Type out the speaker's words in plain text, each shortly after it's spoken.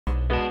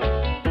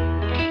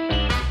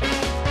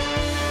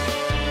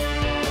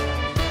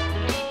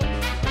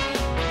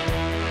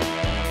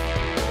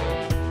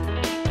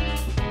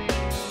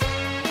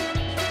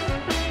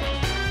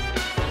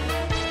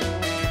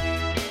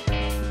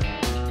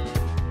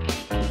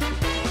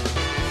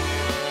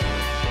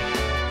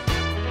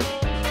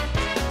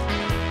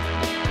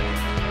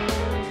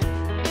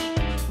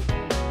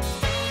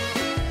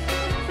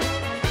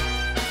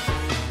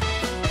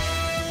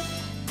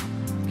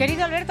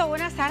Querido Alberto,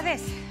 buenas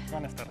tardes.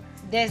 Buenas tardes.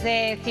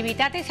 Desde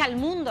Civitatis al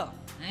mundo.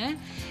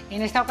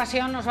 En esta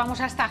ocasión nos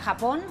vamos hasta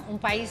Japón, un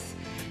país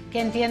que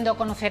entiendo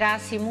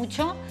conocerás y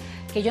mucho,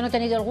 que yo no he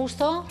tenido el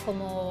gusto,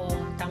 como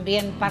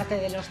también parte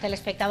de los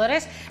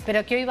telespectadores,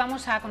 pero que hoy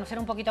vamos a conocer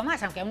un poquito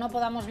más, aunque aún no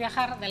podamos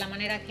viajar de la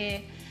manera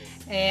que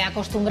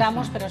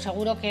acostumbramos, pero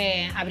seguro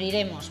que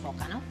abriremos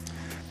boca, ¿no?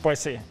 Pues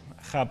sí,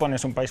 Japón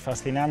es un país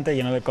fascinante,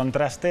 lleno de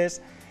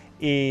contrastes,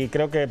 y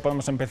creo que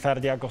podemos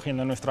empezar ya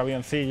cogiendo nuestro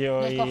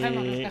avioncillo.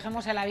 Nos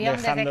cogemos el avión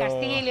desde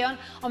Castilla y León.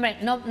 Hombre,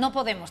 no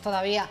podemos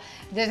todavía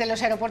desde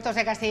los aeropuertos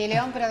de Castilla y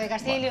León, pero de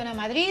Castilla y León a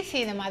Madrid,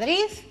 y de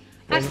Madrid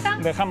hasta...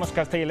 Pues dejamos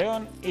Castilla y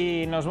León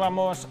y nos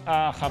vamos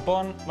a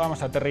Japón.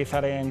 Vamos a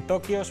aterrizar en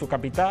Tokio, su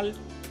capital.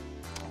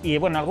 Y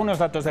bueno, algunos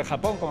datos de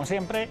Japón, como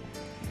siempre.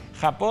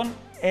 Japón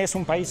es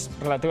un país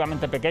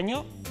relativamente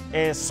pequeño,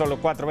 es solo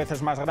 4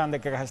 veces más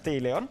grande que Castilla y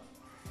León.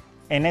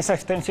 En esa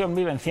extensión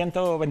viven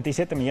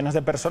 127 millones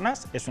de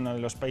personas, es uno de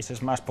los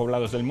países más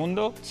poblados del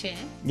mundo. Sí.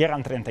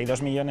 Llegan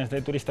 32 millones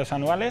de turistas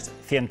anuales,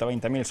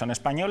 120.000 son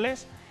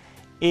españoles,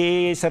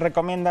 y se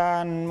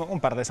recomiendan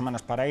un par de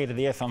semanas para ir,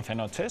 10-11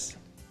 noches.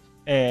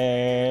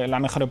 La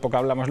mejor época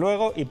hablamos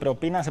luego, y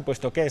propinas he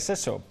puesto, ¿qué es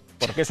eso?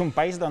 Porque es un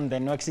país donde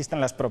no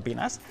existen las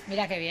propinas.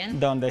 Mira qué bien.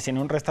 Donde si en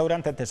un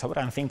restaurante te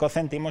sobran 5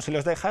 céntimos y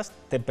los dejas,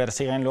 te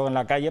persiguen luego en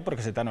la calle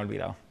porque se te han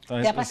olvidado.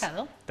 Entonces, ¿Te ha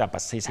pasado?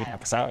 Sí, Claro. me ha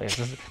pasado.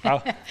 Eso es,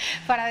 claro.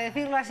 Para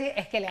decirlo así,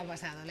 es que le ha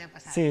pasado, le ha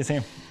pasado. Sí, sí.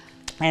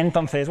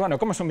 Entonces, bueno,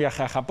 ¿cómo es un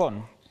viaje a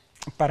Japón?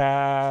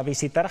 Para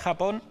visitar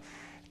Japón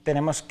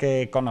tenemos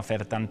que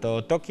conocer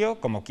tanto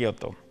Tokio como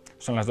Kioto.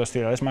 Son las dos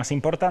ciudades más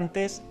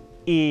importantes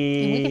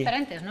Y muy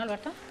diferentes, ¿no,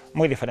 Alberto?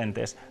 Muy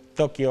diferentes.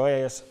 Tokio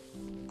es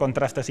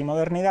contrastes y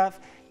modernidad,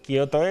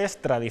 Kioto es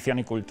tradición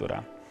y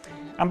cultura.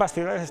 Ambas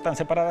ciudades están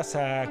separadas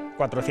a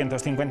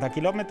 450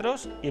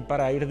 kilómetros y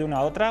para ir de una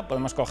a otra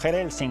podemos coger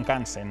el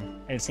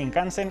Shinkansen. El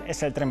Shinkansen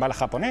es el tren bala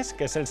japonés,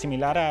 que es el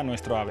similar a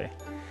nuestro AVE.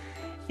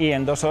 Y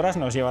en 2 horas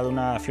nos lleva de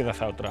una ciudad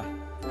a otra.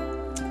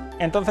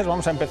 Entonces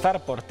vamos a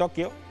empezar por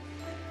Tokio.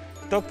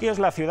 Tokio es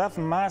la ciudad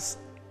más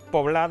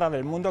poblada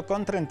del mundo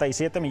con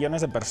 37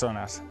 millones de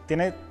personas.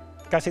 Tiene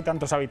casi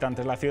tantos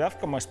habitantes la ciudad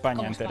como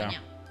España entera.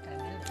 España.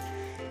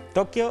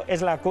 Tokio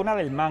es la cuna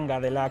del manga,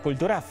 de la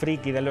cultura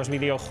friki, de los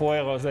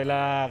videojuegos, de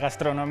la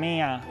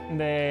gastronomía,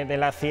 de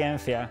la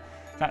ciencia.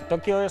 O sea,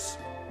 Tokio es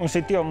un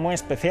sitio muy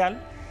especial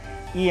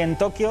y en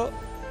Tokio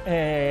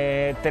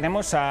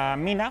tenemos a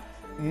Mina.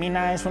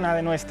 Mina es una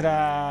de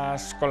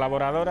nuestras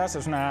colaboradoras,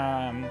 es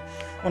una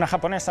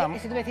japonesa.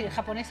 Eso te iba a decir,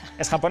 japonesa.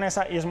 Es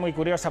japonesa y es muy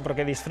curiosa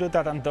porque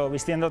disfruta tanto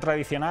vistiendo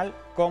tradicional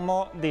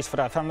como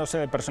disfrazándose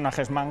de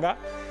personajes manga.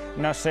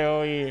 No sé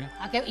hoy...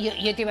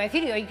 Yo te iba a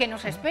decir, ¿y hoy qué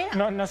nos espera?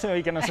 No sé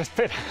hoy qué nos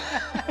espera.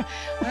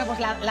 Bueno, pues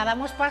la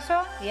damos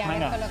paso y a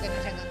ver con lo que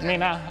nos encontramos.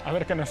 Mina, a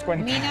ver qué nos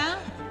cuenta. Mina.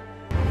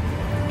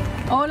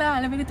 Hola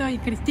Alberto y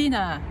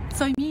Cristina,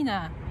 soy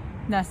Mina.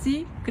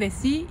 Nací,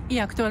 crecí y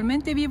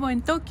actualmente vivo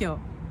en Tokio.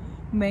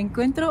 Me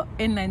encuentro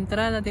en la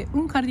entrada de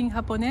un jardín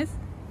japonés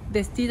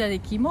vestida de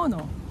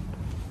kimono,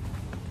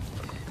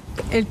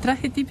 el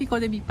traje típico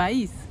de mi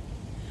país.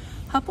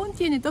 Japón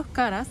tiene 2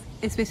 caras,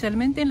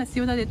 especialmente en la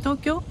ciudad de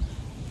Tokio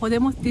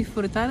podemos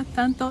disfrutar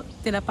tanto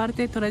de la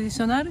parte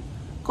tradicional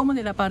como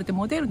de la parte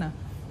moderna.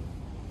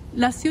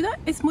 La ciudad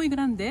es muy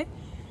grande,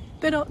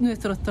 pero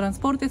nuestros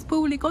transportes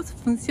públicos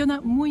funcionan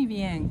muy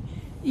bien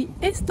y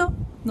esto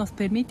nos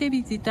permite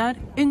visitar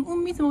en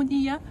un mismo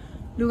día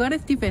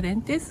lugares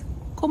diferentes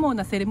como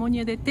una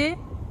ceremonia de té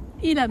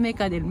y la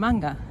meca del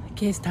manga,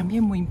 que es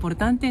también muy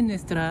importante en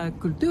nuestra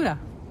cultura.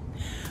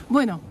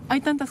 Bueno, hay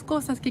tantas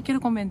cosas que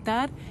quiero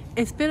comentar,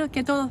 espero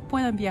que todos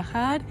puedan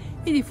viajar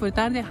y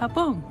disfrutar de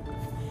Japón.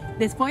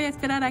 Les voy a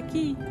esperar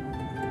aquí.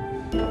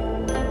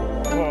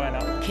 Bueno.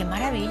 Qué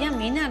maravilla,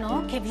 Mina,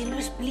 ¿no? Qué bien lo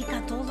explica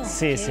todo.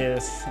 Sí, sí,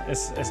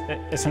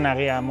 es una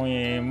guía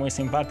muy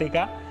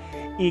simpática.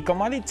 Y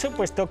como ha dicho,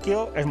 pues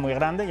Tokio es muy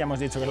grande, ya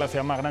hemos dicho que es la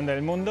ciudad más grande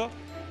del mundo,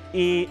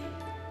 y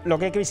lo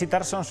que hay que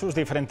visitar son sus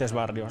diferentes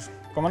barrios.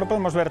 Como no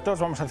podemos ver todos,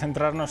 vamos a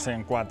centrarnos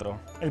en 4.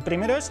 El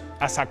primero es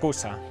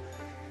Asakusa.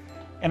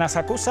 En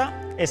Asakusa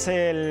es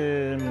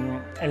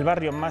el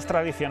barrio más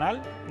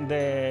tradicional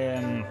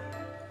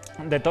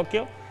de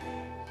Tokio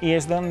y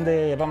es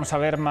donde vamos a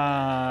ver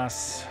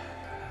más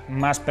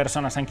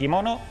personas en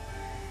kimono,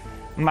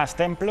 más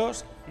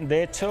templos.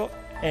 De hecho,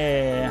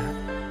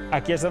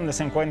 aquí es donde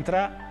se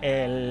encuentra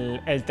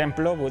el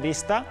templo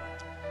budista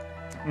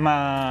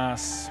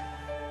más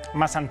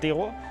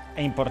antiguo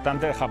e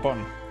importante de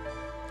Japón.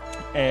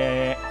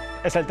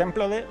 Es el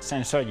templo de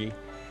Sensoji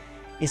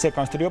y se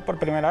construyó por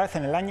primera vez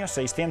en el año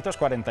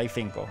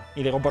 645.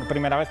 Y digo por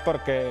primera vez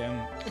porque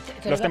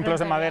los templos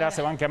de madera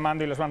se van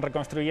quemando y los van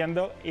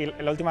reconstruyendo, y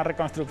la última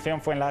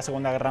reconstrucción fue en la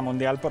Segunda Guerra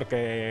Mundial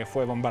porque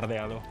fue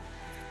bombardeado.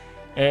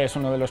 Es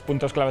uno de los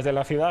puntos claves de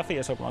la ciudad y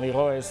eso, como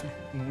digo, es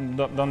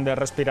donde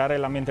respirar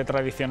el ambiente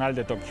tradicional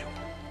de Tokio.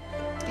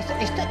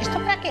 ¿Esto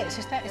para qué es?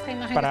 Esta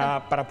imagen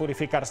para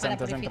purificarse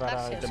antes de entrar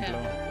al templo.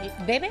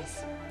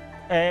 ¿Bebes?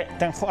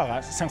 Te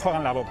enjuagas, se enjuaga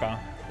en la boca.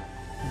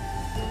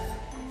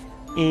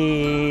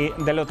 Y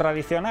de lo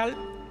tradicional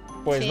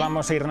pues sí,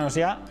 vamos a irnos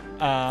ya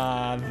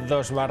a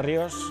dos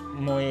barrios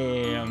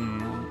muy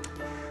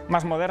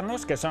más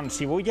modernos, que son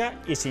Shibuya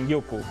y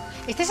Shinjuku.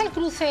 Este es el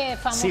cruce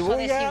famoso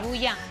de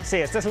Shibuya. Sí,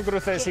 este es el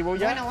cruce de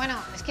Shibuya. Bueno,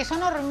 es que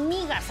son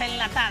hormigas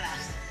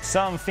enlatadas.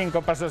 Son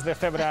 5 pasos de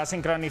cebra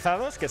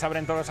sincronizados, que se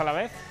abren todos a la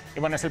vez. Y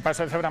bueno, es el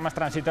paso de cebra más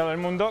transitado del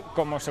mundo,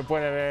 como se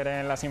puede ver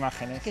en las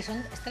imágenes. Es que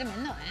es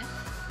tremendo, ¿eh?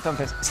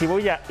 Entonces,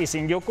 Shibuya y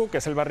Shinjuku, que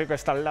es el barrio que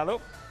está al lado,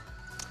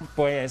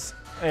 pues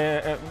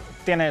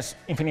tienes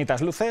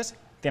infinitas luces,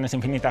 tienes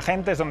infinita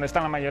gente, es donde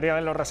están la mayoría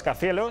de los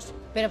rascacielos.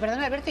 Pero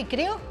perdón, Alberto, y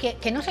creo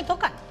que no se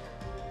tocan.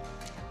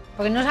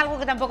 Porque no es algo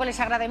que tampoco les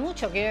agrade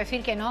mucho, quiero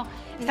decir que no.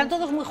 Están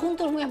todos muy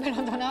juntos, muy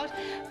apelotonados,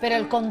 pero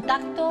el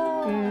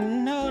contacto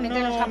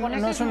entre los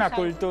japoneses no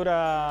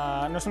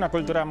es una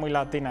cultura muy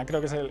latina, creo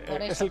que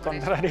es el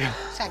contrario.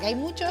 O sea, que hay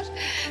muchos,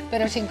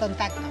 pero sin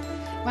contacto.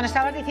 Bueno,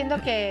 estabas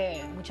diciendo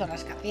que muchos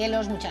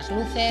rascacielos, muchas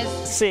luces.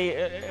 Sí,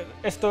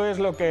 esto es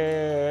lo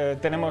que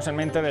tenemos en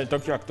mente del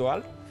Tokio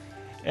actual.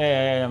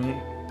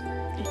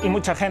 Y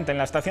mucha gente. En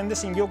la estación de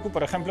Shinjuku,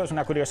 por ejemplo, es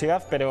una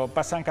curiosidad, pero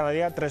pasan cada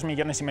día 3,5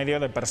 millones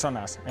de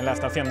personas en la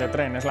estación de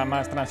tren, es la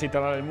más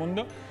transitada del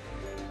mundo.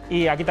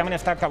 Y aquí también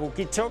está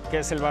Kabukicho, que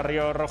es el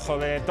barrio rojo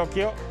de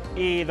Tokio,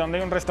 y donde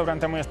hay un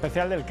restaurante muy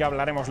especial del que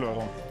hablaremos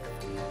luego.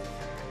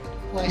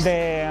 Pues...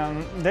 De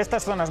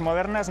estas zonas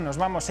modernas nos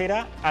vamos a ir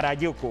a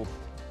Harajuku.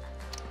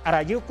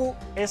 Harajuku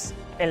es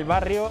el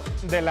barrio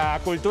de la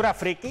cultura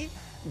friki,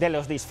 de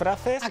los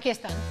disfraces Aquí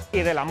están. y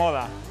de la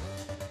moda.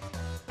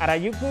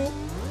 Harajuku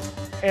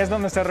es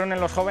donde se reúnen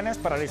los jóvenes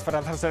para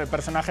disfrazarse de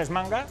personajes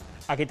manga.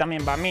 Aquí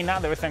también va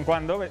Mina de vez en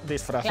cuando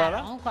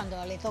disfrazada. Claro,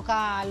 cuando le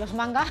toca los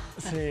manga.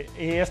 Sí,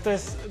 y esto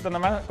es donde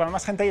cuando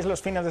más gente hay es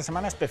los fines de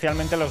semana,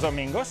 especialmente los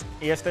domingos.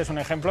 Y este es un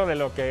ejemplo de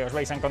lo que os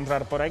vais a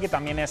encontrar por ahí, que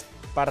también es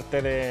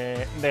parte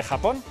de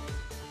Japón.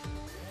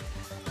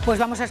 Pues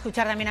vamos a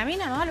escuchar también a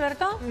Mina, ¿no,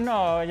 Alberto?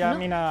 No, ya ¿No?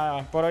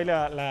 Mina por hoy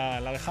la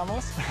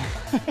dejamos.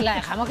 La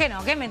dejamos que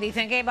no, que me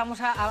dicen que vamos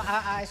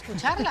a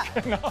escucharla.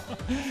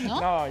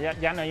 No,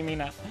 ya no hay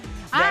Mina.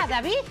 Ah,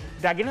 David.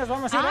 De aquí nos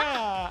vamos a ir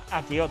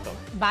a Kioto.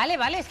 Vale,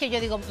 es que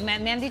yo digo,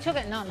 me han dicho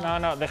que no.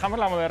 No, dejamos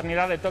la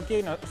modernidad de Tokio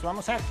y nos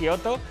vamos a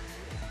Kioto,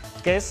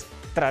 que es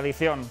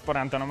tradición por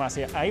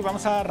antonomasia. Ahí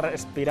vamos a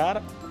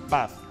respirar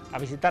paz, a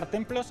visitar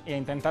templos e a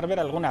intentar ver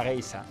alguna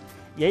geisha.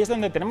 Y ahí es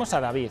donde tenemos a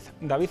David.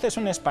 David es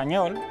un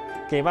español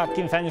que lleva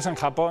 15 años en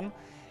Japón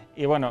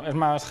y bueno, es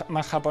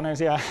más japonés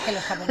ya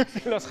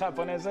que los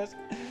japoneses.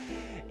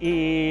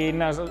 Y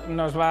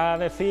nos va a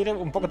decir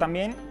un poco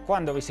también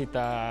cuándo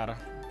visitar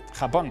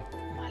Japón.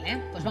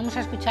 Vale, pues vamos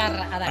a escuchar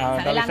a David.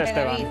 Adelante,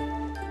 David.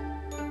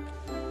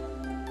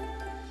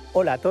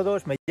 Hola a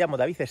todos, me llamo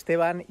David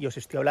Esteban y os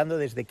estoy hablando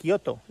desde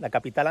Kioto, la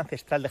capital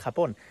ancestral de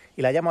Japón.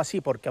 Y la llamo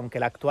así porque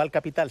aunque la actual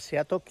capital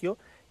sea Tokio,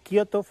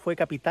 Kioto fue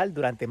capital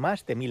durante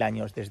más de 1000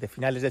 años, desde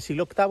finales del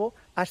siglo VIII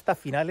hasta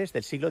finales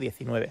del siglo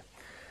XIX.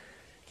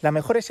 Las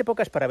mejores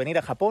épocas para venir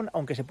a Japón,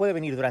 aunque se puede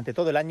venir durante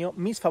todo el año,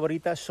 mis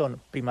favoritas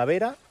son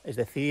primavera, es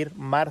decir,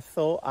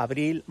 marzo,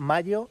 abril,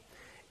 mayo,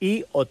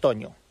 y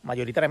otoño,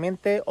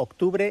 mayoritariamente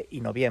octubre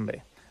y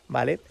noviembre.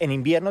 ¿Vale? En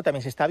invierno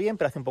también se está bien,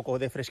 pero hace un poco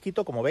de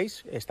fresquito, como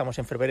veis, estamos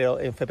en febrero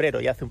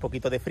y hace un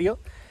poquito de frío.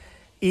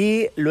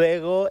 Y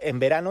luego en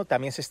verano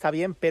también se está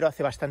bien, pero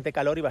hace bastante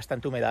calor y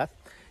bastante humedad.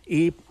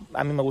 Y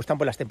a mí me gustan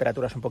pues las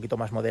temperaturas un poquito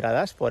más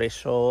moderadas, por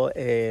eso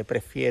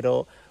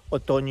prefiero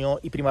otoño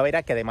y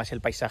primavera, que además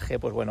el paisaje,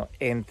 pues bueno,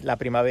 en la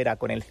primavera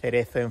con el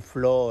cerezo en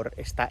flor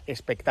está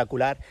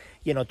espectacular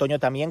y en otoño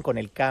también con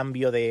el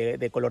cambio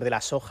de color de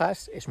las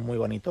hojas es muy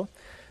bonito.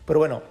 Pero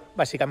bueno,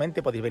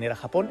 básicamente podéis venir a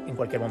Japón en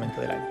cualquier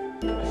momento del año.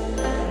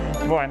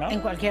 Bueno.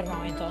 En cualquier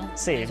momento.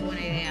 Sí. Es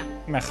buena idea.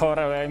 Mejor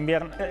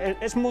invierno.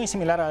 Es muy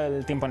similar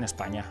al tiempo en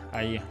España,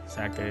 ahí. O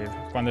sea que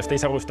cuando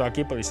estéis a gusto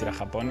aquí podéis ir a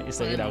Japón y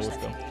seguir a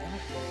gusto.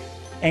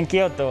 En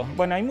Kioto,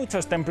 bueno, hay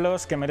muchos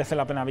templos que merece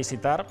la pena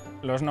visitar.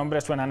 Los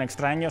nombres suenan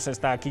extraños.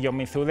 Está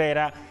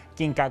Kiyomizu-dera,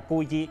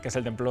 Kinkakuji, que es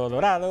el templo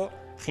dorado,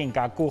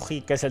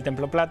 Hinkakuji, que es el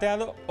templo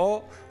plateado,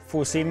 o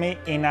Fushimi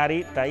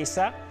Inari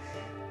Taisha,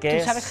 que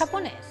 ¿Tú sabes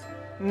japonés?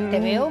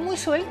 Te veo muy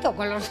suelto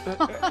con los...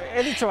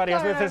 He dicho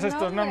varias veces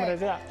estos nombres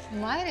ya.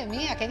 Madre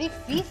mía, qué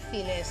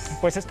difíciles.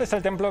 Pues este es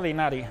el templo de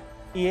Inari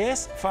y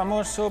es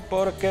famoso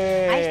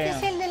porque... Ah, este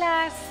es el de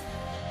las...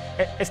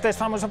 Este es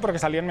famoso porque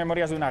salió en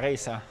Memorias de una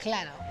geisha.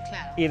 Claro,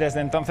 claro. Y desde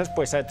entonces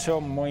pues se ha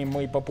hecho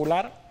muy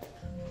popular.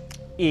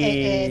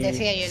 Y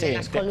decía yo, sí, de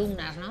las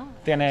columnas, ¿no?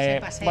 Tiene,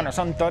 bueno,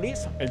 son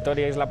toris, el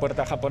tori es la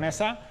puerta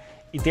japonesa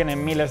y tiene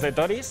miles de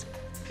toris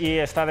y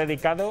está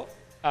dedicado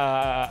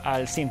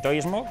al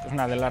sintoísmo, que es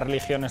una de las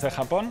religiones de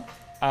Japón,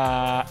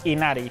 a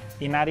Inari.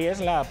 Inari es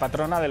la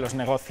patrona de los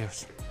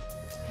negocios.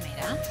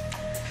 Mira.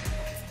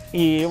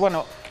 Y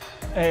bueno,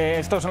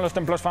 estos son los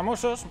templos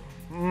famosos,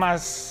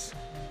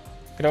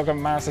 creo que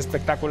más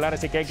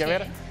espectaculares y que hay que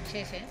ver.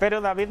 Sí, sí.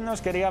 Pero David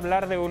nos quería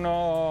hablar de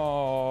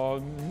uno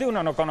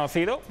no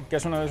conocido, que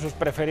es uno de sus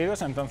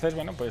preferidos, entonces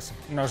bueno, pues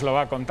nos lo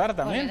va a contar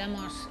también.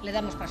 Pues le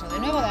damos paso de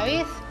nuevo,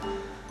 David.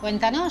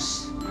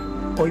 Cuéntanos.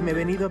 Hoy me he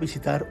venido a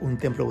visitar un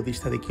templo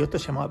budista de Kioto,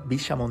 se llama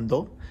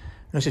Bishamon-do.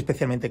 No es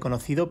especialmente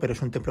conocido, pero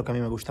es un templo que a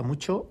mí me gusta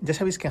mucho. Ya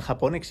sabéis que en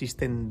Japón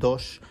existen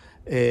dos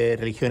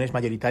religiones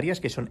mayoritarias,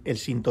 que son el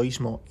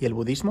sintoísmo y el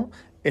budismo.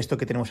 Esto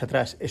que tenemos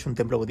atrás es un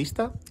templo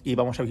budista y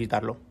vamos a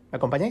visitarlo. ¿Me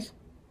acompañáis?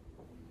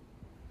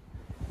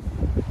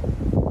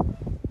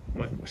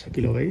 Bueno, pues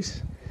aquí lo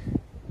veis.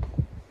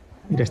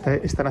 Mira,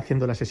 están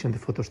haciendo la sesión de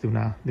fotos de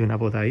una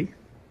boda ahí.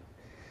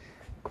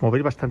 Como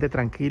veis, bastante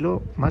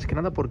tranquilo, más que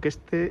nada porque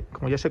este,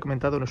 como ya os he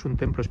comentado, no es un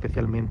templo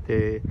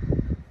especialmente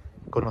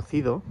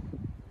conocido.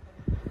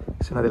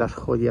 Es una de las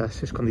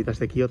joyas escondidas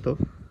de Kioto.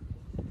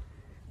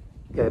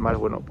 Y además,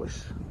 bueno,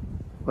 pues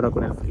ahora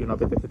con el frío no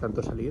apetece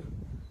tanto salir,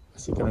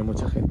 así que no hay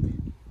mucha gente.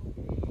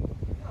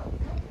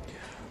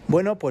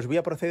 Bueno, pues voy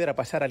a proceder a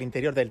pasar al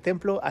interior del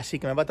templo, así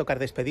que me va a tocar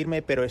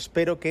despedirme, pero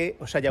espero que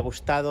os haya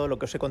gustado lo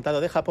que os he contado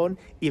de Japón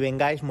y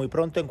vengáis muy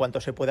pronto en cuanto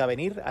se pueda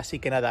venir. Así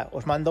que nada,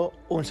 os mando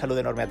un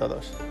saludo enorme a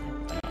todos.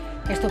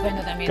 Qué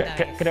estupendo también.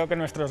 Creo que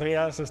nuestros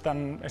guías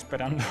están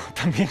esperando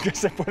también que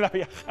se pueda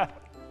viajar.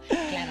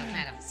 Claro,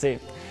 claro. Sí.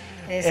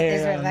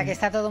 Es verdad que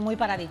está todo muy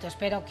paradito.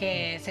 Espero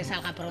que se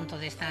salga pronto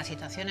de esta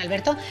situación.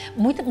 Alberto,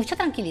 mucha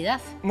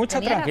tranquilidad.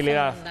 Mucha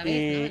tranquilidad. Razón,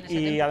 David,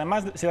 y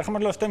además, si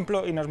dejamos los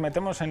templos y nos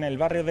metemos en el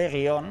barrio de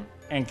Gion,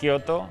 en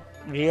Kioto,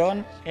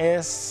 Gion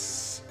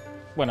es...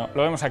 Bueno,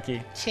 lo vemos aquí.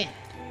 Sí.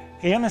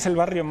 Gion es el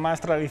barrio más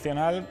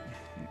tradicional,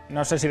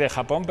 no sé si de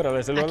Japón, pero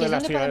desde luego de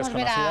las ciudades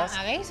conocidas.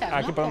 A geishas,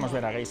 aquí ¿no? podemos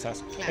ver a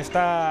geishas.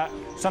 Claro.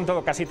 Son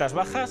todo casitas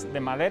bajas, de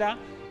madera,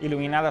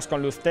 iluminadas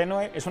con luz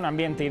tenue. Es un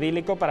ambiente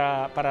idílico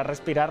para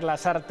respirar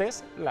las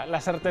artes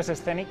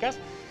escénicas,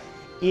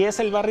 y es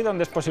el barrio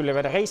donde es posible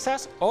ver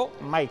geishas o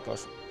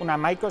maikos. Una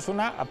maiko es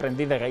una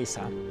aprendiz de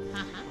geisha.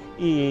 Ajá.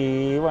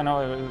 Y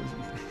bueno...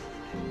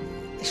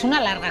 Es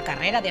una larga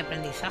carrera de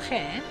aprendizaje,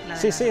 ¿eh? La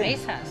de las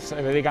geishas. Se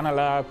dedican a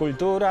la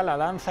cultura, a la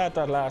danza, a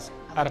todas las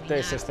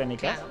artes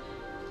escénicas. Claro.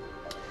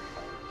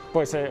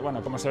 Pues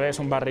bueno, como se ve, es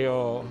un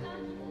barrio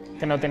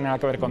que no tiene nada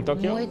que ver con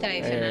Tokio. Muy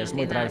tradicional. Es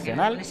muy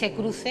tradicional. Ese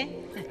cruce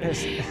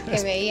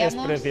que veíamos.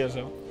 Es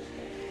precioso.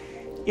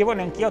 Y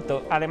bueno, en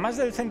Kioto, además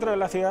del centro de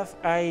la ciudad,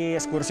 hay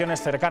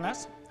excursiones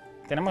cercanas.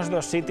 Tenemos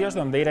dos sitios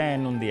donde ir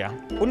en un día.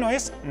 Uno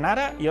es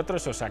Nara y otro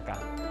es Osaka.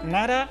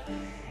 Nara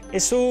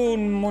es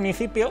un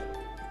municipio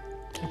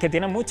que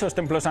tiene muchos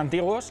templos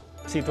antiguos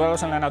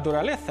situados en la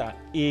naturaleza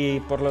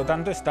y por lo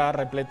tanto está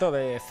repleto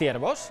de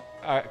ciervos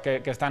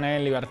que están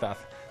en libertad.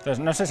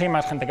 Entonces, no sé si hay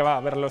más gente que va a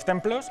ver los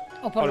templos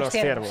o los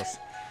ciervos.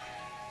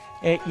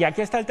 Y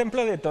aquí está el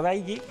templo de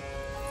Todaiji,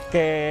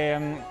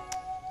 que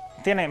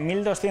tiene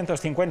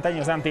 1250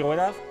 años de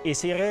antigüedad y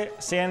sigue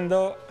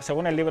siendo,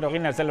 según el libro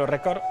Guinness de los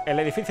récords, el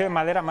edificio de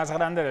madera más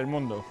grande del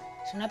mundo.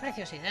 Es una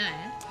preciosidad,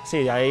 ¿eh?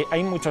 Sí,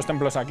 hay muchos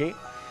templos aquí.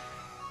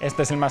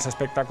 Este es el más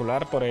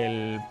espectacular por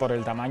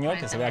el tamaño,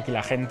 que se ve aquí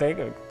la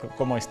gente,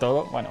 cómo es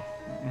todo. Bueno,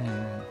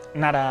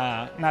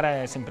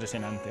 Nara es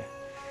impresionante.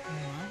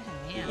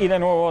 Y de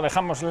nuevo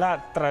dejamos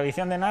la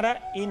tradición de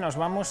Nara y nos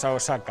vamos a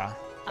Osaka.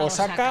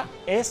 Osaka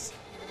es,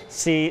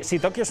 si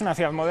Tokio es una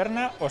ciudad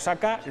moderna,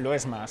 Osaka lo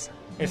es más.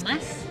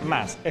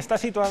 Más. Está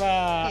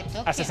situada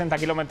a 60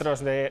 kilómetros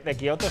de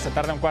Kioto, se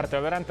tarda un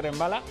cuarto de hora en tren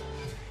bala,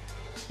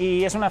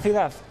 y es una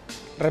ciudad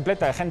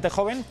repleta de gente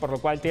joven, por lo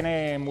cual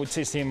tiene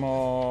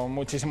muchísimo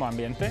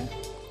ambiente,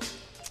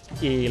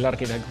 y la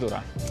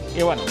arquitectura.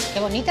 Y bueno, qué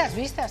bonitas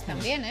vistas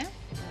también, ¿eh?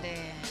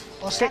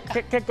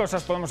 ¿Qué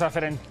cosas podemos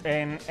hacer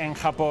en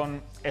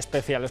Japón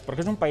especiales?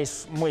 Porque es un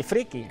país muy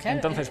friki. Claro,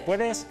 entonces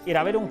puedes ir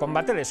a ver un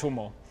combate de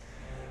sumo.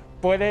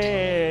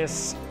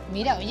 Puedes...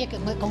 Mira, oye,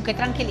 con qué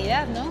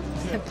tranquilidad, ¿no?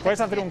 Puedes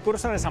hacer un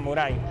curso de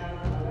samurái.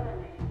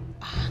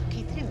 ¡Ah,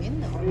 qué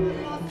tremendo!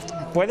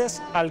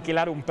 Puedes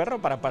alquilar un perro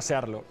para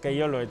pasearlo, que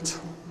yo lo he hecho.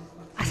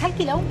 ¿Has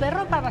alquilado un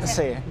perro para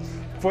pasearlo? Sí.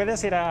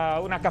 Puedes ir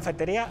a una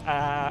cafetería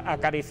a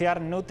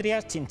acariciar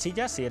nutrias,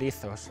 chinchillas y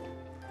erizos.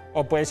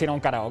 O puedes ir a un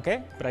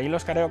karaoke, pero ahí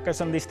los karaoke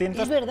son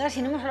distintos. Es verdad,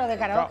 si no hemos hablado de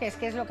karaoke, es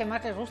que es lo que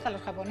más les gusta a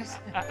los japoneses.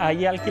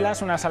 Allí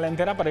alquilas una sala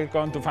entera para ir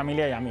con tu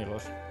familia y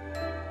amigos.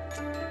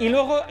 Y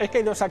luego es que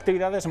hay dos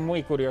actividades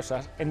muy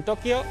curiosas. En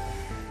Tokio,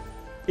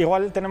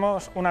 igual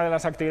tenemos una de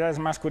las actividades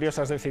más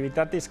curiosas de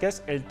Civitatis, que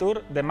es el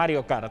tour de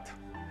Mario Kart.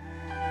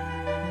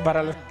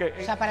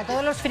 O sea, para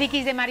todos los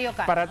frikis de Mario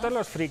Kart. Para todos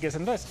los frikis.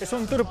 Entonces, es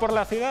un tour por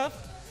la ciudad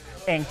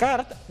en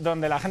kart,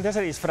 donde la gente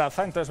se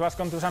disfraza. Entonces vas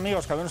con tus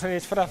amigos, cada uno se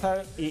disfraza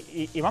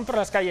y van por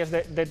las calles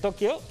de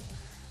Tokio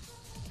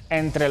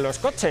entre los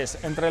coches,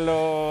 entre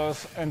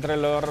los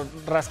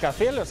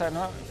rascacielos. O sea,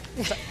 ¿no?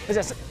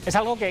 Es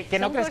algo que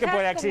no crees que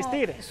pueda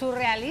existir.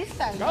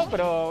 Surrealistas, ¿no? No,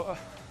 pero...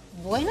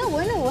 Bueno.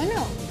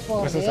 Por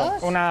pues Dios.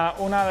 Eso,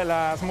 una de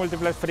las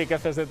múltiples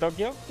friqueces de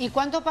Tokio. ¿Y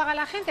cuánto paga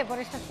la gente por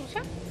esta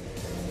excursión?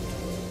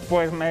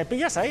 Pues me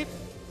pillas ahí.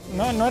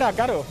 No era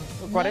caro.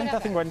 40,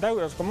 50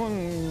 euros, como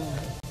un...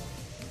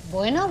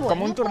 Bueno,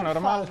 como un tour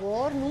normal. Por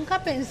favor,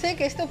 nunca pensé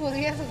que esto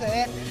podría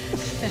suceder.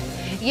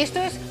 Y esto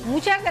es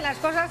muchas de las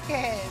cosas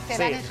que se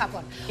dan en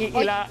Japón.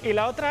 Y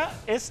la otra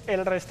es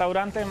el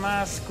restaurante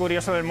más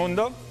curioso del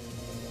mundo.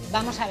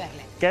 Vamos a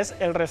verle. Que es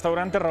el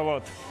restaurante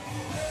robot.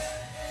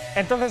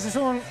 Entonces es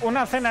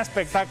una cena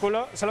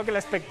espectáculo, solo que el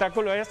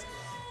espectáculo es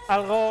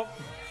algo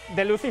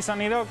de luz y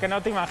sonido que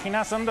no te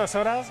imaginas, son 2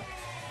 horas.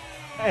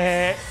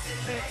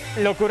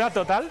 Locura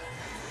total.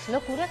 ¿Es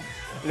locura?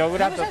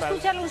 Locura Vamos total. a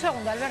escucharlo un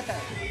segundo, Alberto.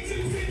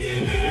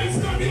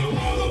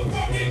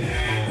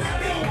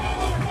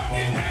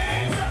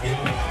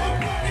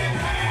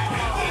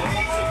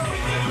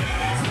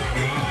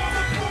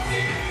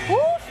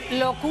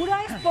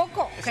 Locura es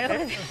poco. Creo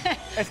que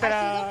Este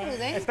ha sido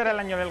prudente. era el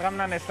año del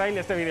Gangnam Style,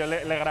 este vídeo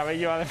le grabé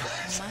yo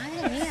además.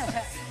 Madre mía, o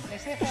sea,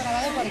 ese fue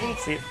grabado por ti.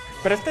 Sí,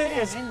 pero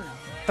este es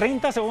Tremendo.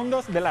 30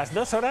 segundos de las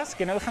 2 horas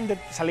que no dejan de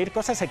salir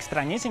cosas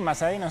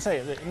extrañísimas ahí, no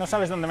sé, no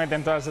sabes dónde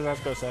meten todas esas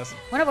cosas.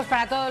 Bueno, pues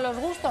para todos los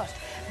gustos.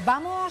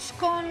 Vamos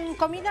con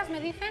comidas, me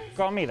dicen.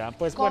 Comida,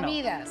 pues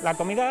Comidas. bueno, la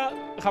comida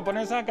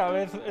japonesa cada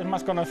vez es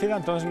más conocida,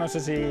 entonces no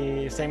sé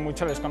si hay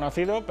mucho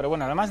desconocido, pero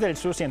bueno, además del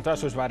sushi en todas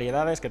sus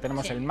variedades, que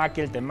tenemos Sí. el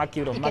maki, el temaki,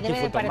 Y que uromaki, debe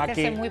de parecerse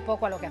futomaki. muy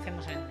poco a lo que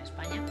hacemos en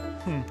España.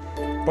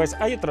 Pues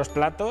hay otros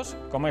platos,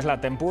 como es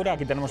la tempura,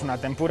 aquí tenemos una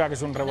tempura que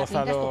es un pinta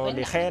rebozado estupenda.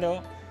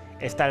 ligero,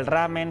 está el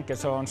ramen, que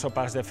son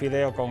sopas de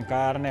fideo con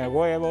carne,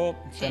 huevo,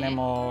 Sí.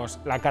 tenemos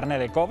la carne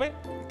de Kobe,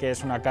 que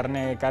es una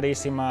carne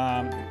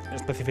carísima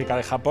específica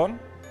de Japón,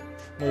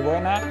 muy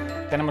buena,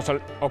 tenemos el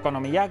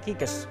okonomiyaki,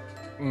 que es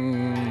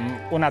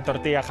una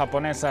tortilla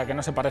japonesa que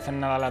no se parece en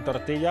nada a la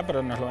tortilla,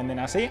 pero nos lo venden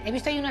así. He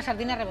visto ahí unas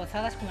sardinas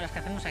rebozadas como las que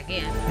hacemos aquí,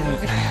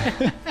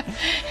 ¿eh?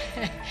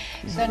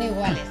 Son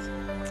iguales.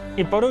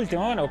 Y por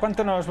último, bueno,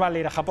 ¿cuánto nos vale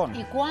ir a Japón?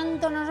 ¿Y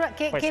cuánto nos va?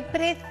 ¿Qué, Pues, qué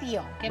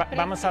precio? ¿Qué precio?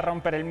 Vamos a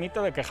romper el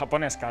mito de que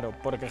Japón es caro,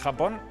 porque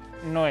Japón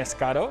no es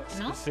caro.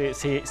 ¿No?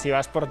 Si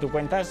vas por tu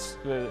cuenta,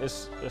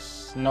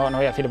 no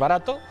voy a decir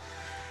barato,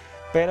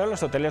 pero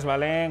los hoteles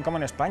valen como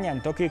en España.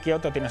 En Tokio y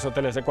Kioto tienes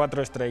hoteles de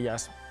 4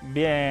 estrellas,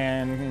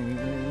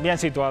 bien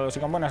situados y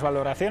con buenas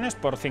valoraciones,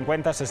 por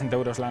 50-60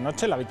 euros la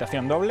noche, la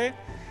habitación doble.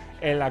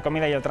 La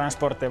comida y el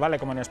transporte vale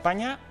como en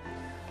España.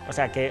 O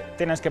sea que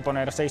tienes que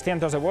poner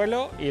 600 de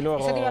vuelo y luego...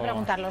 Eso te iba a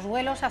preguntar, los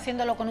vuelos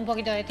haciéndolo con un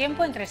poquito de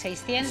tiempo, entre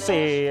 600...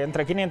 Sí,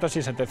 entre 500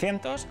 y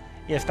 700,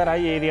 y estar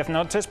allí 10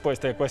 noches pues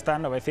te cuesta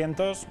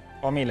 900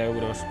 o 1.000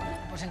 euros.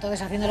 Pues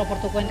entonces haciéndolo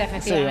por tu cuenta, Sí,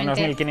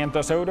 efectivamente... unos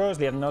 1.500 euros,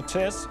 10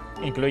 noches,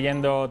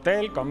 incluyendo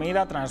hotel,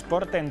 comida,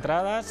 transporte,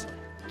 entradas...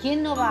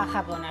 ¿Quién no va a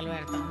Japón,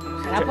 Alberto?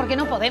 Será porque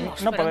no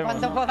podemos, No pero podemos, en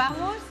cuanto ¿no?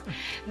 podamos,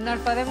 nos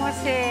podemos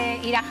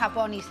ir a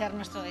Japón y ser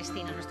nuestro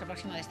destino, nuestro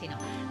próximo destino.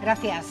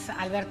 Gracias,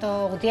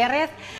 Alberto Gutiérrez.